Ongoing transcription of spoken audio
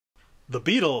The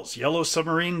Beatles Yellow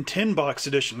Submarine Tin Box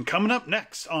Edition coming up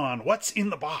next on What's in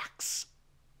the Box.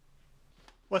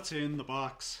 What's in the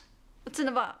box? What's in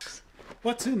the box?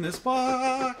 What's in this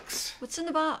box? What's in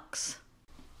the box?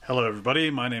 Hello everybody,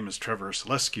 my name is Trevor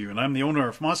Selescu and I'm the owner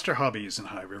of Monster Hobbies in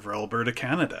High River, Alberta,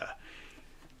 Canada.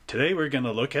 Today we're going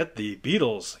to look at the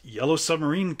Beatles Yellow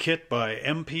Submarine Kit by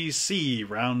MPC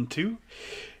Round 2.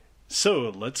 So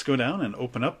let's go down and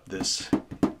open up this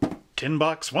tin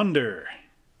box wonder.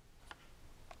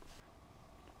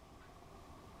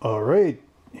 Alright,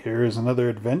 here is another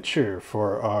adventure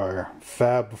for our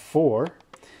Fab 4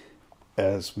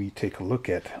 as we take a look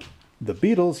at the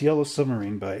Beatles Yellow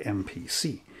Submarine by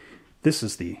MPC. This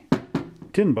is the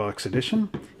tin box edition,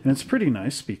 and it's pretty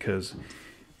nice because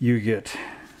you get,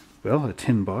 well, a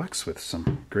tin box with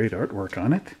some great artwork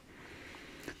on it.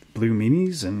 Blue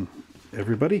meanies and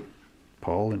everybody,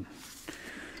 Paul and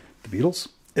the Beatles.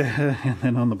 And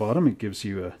then on the bottom it gives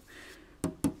you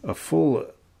a full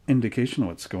indication of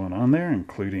what's going on there,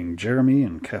 including Jeremy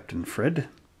and Captain Fred.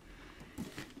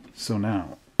 So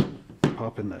now,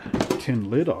 popping the tin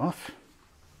lid off.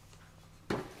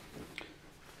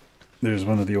 There's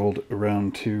one of the old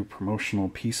Round 2 promotional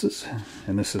pieces,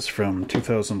 and this is from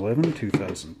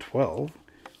 2011-2012,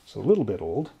 so a little bit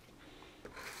old.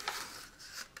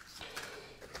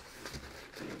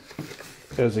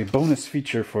 As a bonus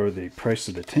feature for the price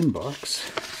of the tin box,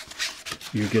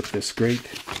 you get this great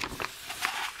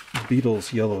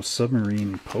Beatles Yellow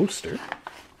Submarine poster.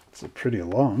 It's pretty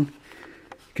long.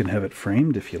 You can have it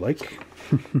framed if you like.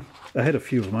 I had a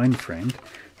few of mine framed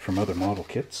from other model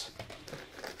kits.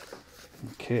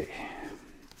 Okay.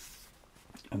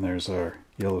 And there's our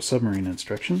Yellow Submarine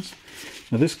instructions.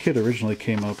 Now this kit originally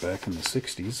came out back in the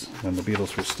 60s when the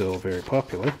Beatles were still very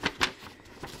popular.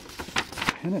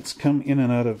 And it's come in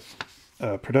and out of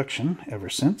production ever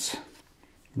since.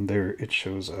 And there it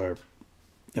shows our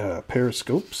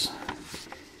periscopes,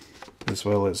 as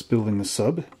well as building the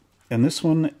sub. And this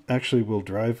one actually will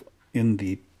drive in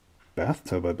the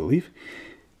bathtub, I believe.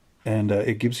 And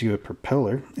it gives you a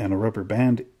propeller and a rubber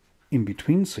band in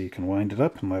between so you can wind it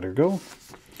up and let her go.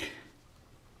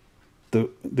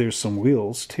 There's some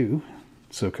wheels too,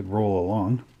 so it could roll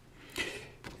along.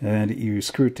 And you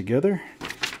screw it together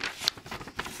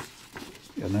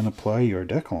and then apply your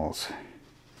decals.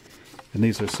 And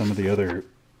these are some of the other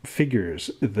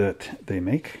figures that they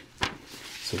make,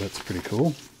 so that's pretty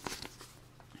cool.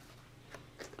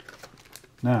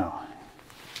 Now,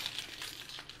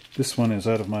 this one is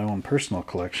out of my own personal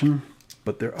collection,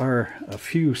 but there are a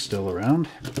few still around.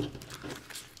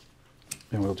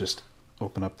 And we'll just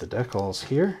open up the decals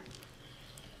here.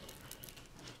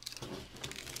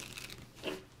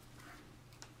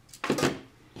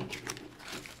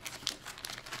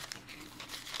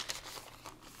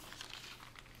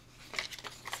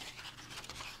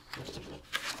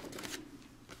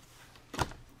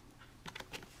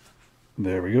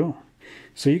 There we go.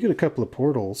 So you get a couple of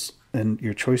portals and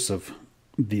your choice of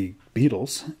the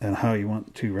Beatles and how you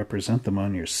want to represent them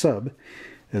on your sub,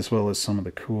 as well as some of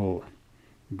the cool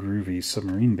groovy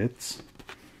submarine bits,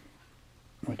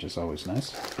 which is always nice.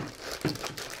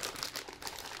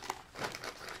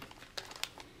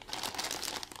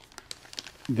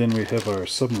 Then we have our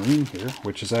submarine here,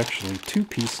 which is actually two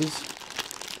pieces.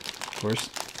 Of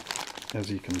course, as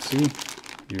you can see,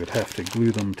 you would have to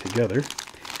glue them together.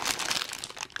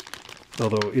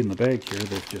 Although in the bag here,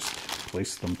 they've just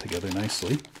placed them together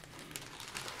nicely.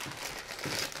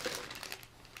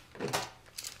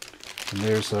 And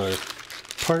there's our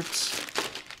parts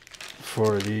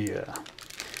for the,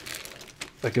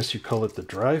 I guess you call it the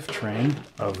drivetrain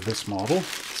of this model,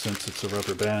 since it's a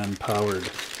rubber band powered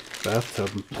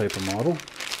bathtub type of model.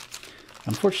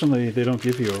 Unfortunately, they don't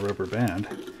give you a rubber band,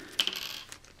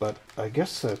 but I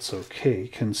guess that's okay,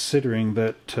 considering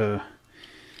that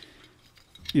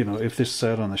you know, if this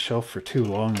sat on the shelf for too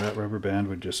long, that rubber band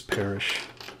would just perish.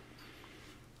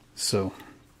 So,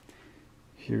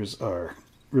 here's our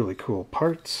really cool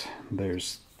parts.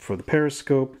 There's, for the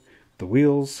periscope, the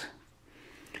wheels.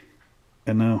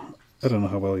 And now, I don't know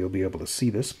how well you'll be able to see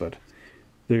this, but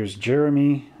there's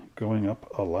Jeremy going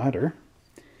up a ladder.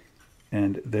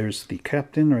 And there's the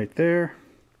captain right there,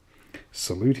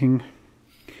 saluting.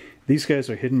 These guys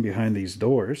are hidden behind these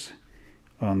doors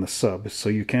on the sub, so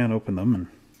you can open them and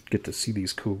get to see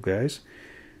these cool guys.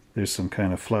 There's some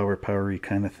kind of flower powery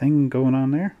kind of thing going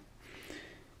on there.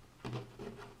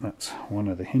 That's one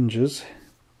of the hinges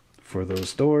for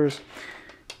those doors.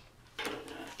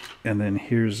 And then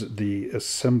here's the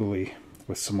assembly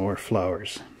with some more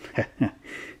flowers.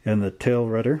 And the tail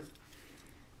rudder.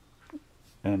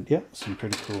 And yeah, some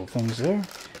pretty cool things there.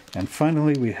 And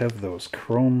finally, we have those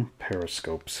chrome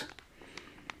periscopes.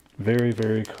 Very,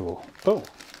 very cool. Oh,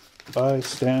 I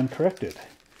stand corrected.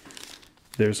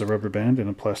 There's a rubber band in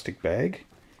a plastic bag,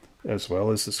 as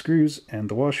well as the screws and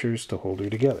the washers to hold her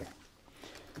together.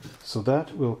 So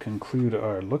that will conclude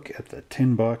our look at the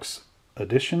tin box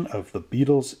edition of the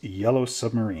Beatles Yellow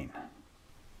Submarine.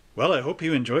 Well, I hope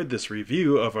you enjoyed this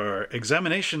review of our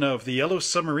examination of the Yellow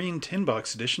Submarine Tin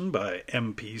Box Edition by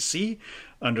MPC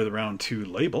under the Round 2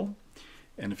 label.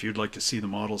 And if you'd like to see the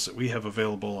models that we have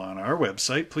available on our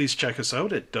website, please check us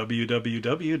out at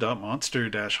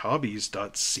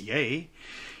www.monster-hobbies.ca.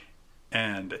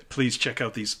 And please check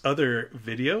out these other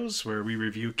videos where we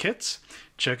review kits.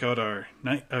 Check out our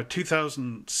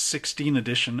 2016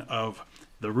 edition of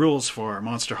the rules for our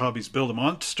Monster Hobbies Build a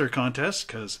Monster contest,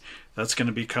 because that's going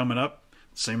to be coming up.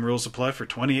 Same rules apply for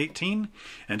 2018.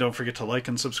 And don't forget to like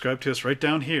and subscribe to us right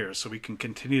down here so we can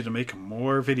continue to make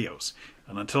more videos.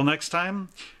 And until next time,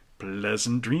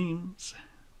 pleasant dreams.